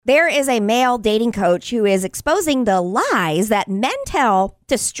There is a male dating coach who is exposing the lies that men tell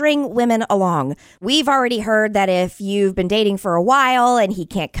to string women along. We've already heard that if you've been dating for a while and he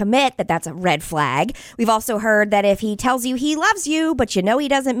can't commit, that's a red flag. We've also heard that if he tells you he loves you, but you know he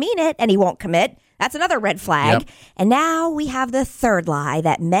doesn't mean it and he won't commit, that's another red flag. Yep. And now we have the third lie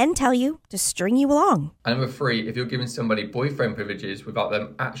that men tell you to string you along. And number 3, if you're giving somebody boyfriend privileges without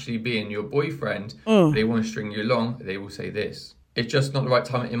them actually being your boyfriend, they want to string you along, they will say this: it's just not the right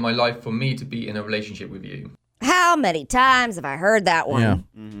time in my life for me to be in a relationship with you. How many times have I heard that one? Yeah.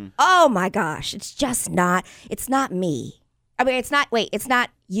 Mm-hmm. Oh my gosh, it's not me. I mean, it's not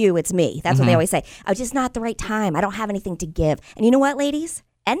you, it's me. That's what they always say. Oh, just not the right time. I don't have anything to give. And you know what, ladies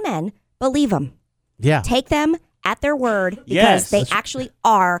and men, believe them. Yeah. Take them at their word because they actually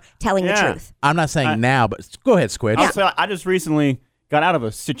are telling the truth. I'm not saying now, but go ahead, Squid. I just recently got out of a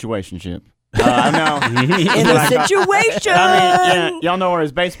situationship. I know. In a situation. I mean, y'all know her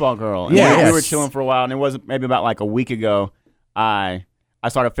as Baseball Girl. Yes. We were chilling for a while, and it was maybe about like a week ago, I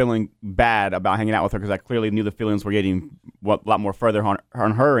started feeling bad about hanging out with her because I clearly knew the feelings were getting a lot more further on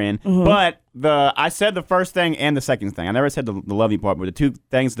her end. Mm-hmm. But I said the first thing and the second thing. I never said the love you part, but the two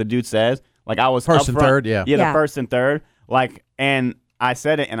things the dude says, like I was first and third, the first and third, like, and I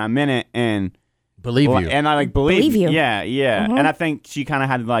said it and I meant it and. Believe you. And I believe you. Yeah. Mm-hmm. And I think she kind of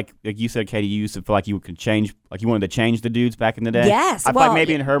had like you said, Katie, you used to feel like you could change, like you wanted to change the dudes back in the day. Yes. I feel like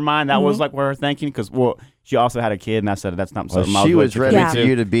maybe in her mind that was like what her thinking because she also had a kid and I said that's not something she was ready for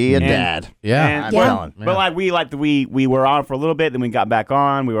you to be a dad. Yeah. But we were on for a little bit, then we got back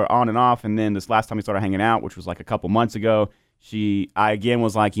on. We were on and off, and then this last time we started hanging out, which was like a couple months ago, I again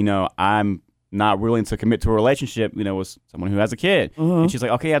was like, I'm not willing to commit to a relationship, with someone who has a kid. Mm-hmm. And she's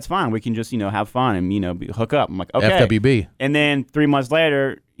like, okay, that's fine. We can just, have fun and, hook up. I'm like, okay. FWB. And then 3 months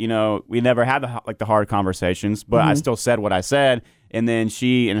later, we never had the hard conversations, but I still said what I said. And then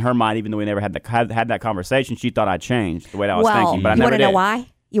she, in her mind, even though we never had that conversation, she thought I changed the way that I was thinking. But I never did.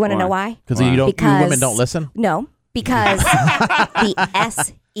 You want to know why? Because you women don't listen? No, because the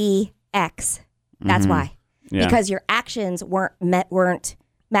SEX. That's why. Yeah. Because your actions weren't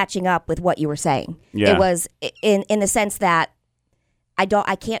matching up with what you were saying. Yeah. It was in the sense that I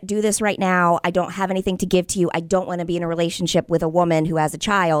can't do this right now. I don't have anything to give to you. I don't want to be in a relationship with a woman who has a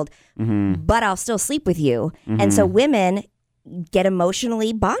child, but I'll still sleep with you. Mm-hmm. And so women get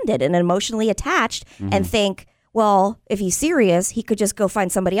emotionally bonded and emotionally attached and think, well, if he's serious, he could just go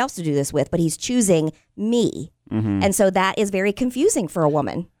find somebody else to do this with, but he's choosing me. Mm-hmm. And so that is very confusing for a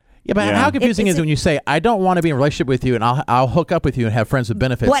woman. Yeah, but how confusing is it when you say, I don't want to be in a relationship with you and I'll hook up with you and have friends with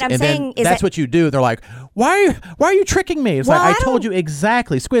benefits. What I'm saying is that's what you do. They're like, why are you tricking me? It's like, I told you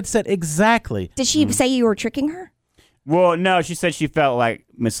exactly. Squid said exactly. Did she say you were tricking her? Well, no, she said she felt like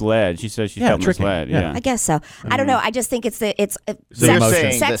misled. She said she felt misled. Yeah. I guess so. I don't know. I just think So sex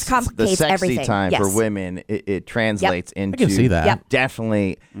complicates the sexy everything. time for women, it translates into. I can see that. Yep.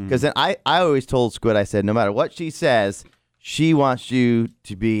 Definitely. Because then I always told Squid, I said, no matter what she says, she wants you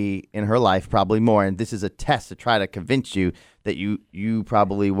to be in her life probably more, and this is a test to try to convince you that you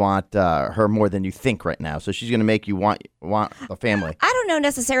probably want her more than you think right now. So she's going to make you want a family. I don't know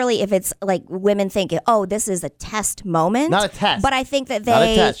necessarily if it's like women think, oh, this is a test moment. Not a test. But I think that Not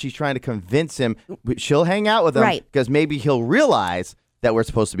a test. She's trying to convince him. She'll hang out with him because maybe he'll realize that we're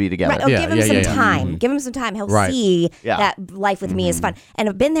supposed to be together. Right. Give him some time. Mm-hmm. Give him some time. He'll see that life with me is fun. And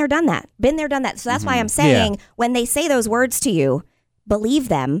I've been there, done that. So that's why I'm saying when they say those words to you, believe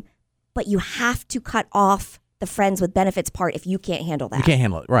them, but you have to cut off the friends with benefits part if you can't handle that. You can't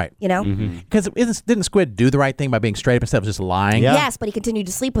handle it, right. Because didn't Squid do the right thing by being straight up instead of just lying? Yeah. Yes, but he continued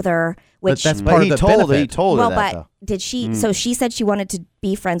to sleep with her, which... But that's part of the benefit. He told her that, but though. Did she... So she said she wanted to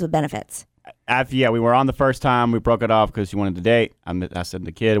be friends with benefits. We were on the first time. We broke it off because she wanted to date. I said to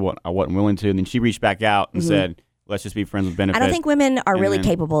the kid I wasn't willing to. And then she reached back out and said, let's just be friends with benefits. I don't think women are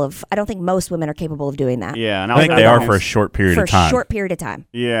capable of... I don't think most women are capable of doing that. Yeah. And I think they are for a short period of time. For a short period of time.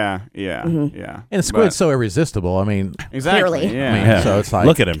 Yeah. And Squid's so irresistible. I mean... Exactly. Clearly. Yeah. So it's like...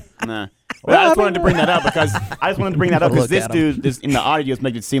 Look at him. Nah. Well, I just wanted to bring that up because this dude is in the audio just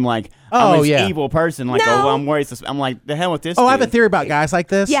make it seem like I'm this evil person. Like, I'm worried. I'm like, the hell with this dude. I have a theory about guys like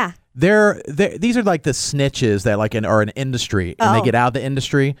this. Yeah. These are like the snitches that are in industry and they get out of the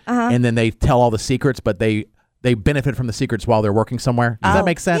industry and then they tell all the secrets, but they benefit from the secrets while they're working somewhere. Does that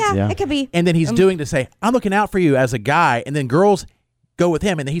make sense? Yeah, it could be. And then he's doing to say, I'm looking out for you as a guy, and then girls go with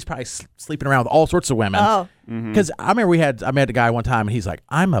him, and then he's probably sleeping around with all sorts of women. Oh. Because I remember I met a guy one time, and he's like,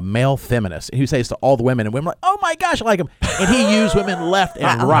 I'm a male feminist. And he says to all the women, and women are like, oh my gosh, I like him. And he used women left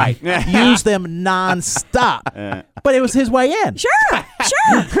and right. Used them nonstop. But it was his way in. Sure.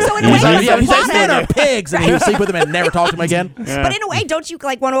 So in a way, he's like, men are pigs, and he would sleep with them and never talk to them again. But in a way, don't you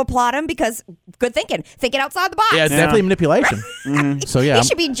like want to applaud him because good thinking outside the box. Yeah, it's definitely manipulation. So yeah, he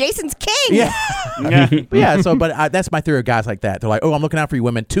should be Jason's king. Yeah. So, but that's my theory of guys like that. They're like, oh, I'm looking out for you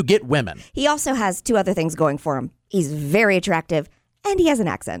women to get women. He also has 2 other things going for him. He's very attractive, and he has an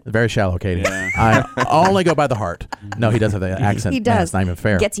accent. Very shallow, Katie. I only go by the heart. No, he does have the accent. He does. Man, it's not even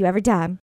fair. Gets you every time.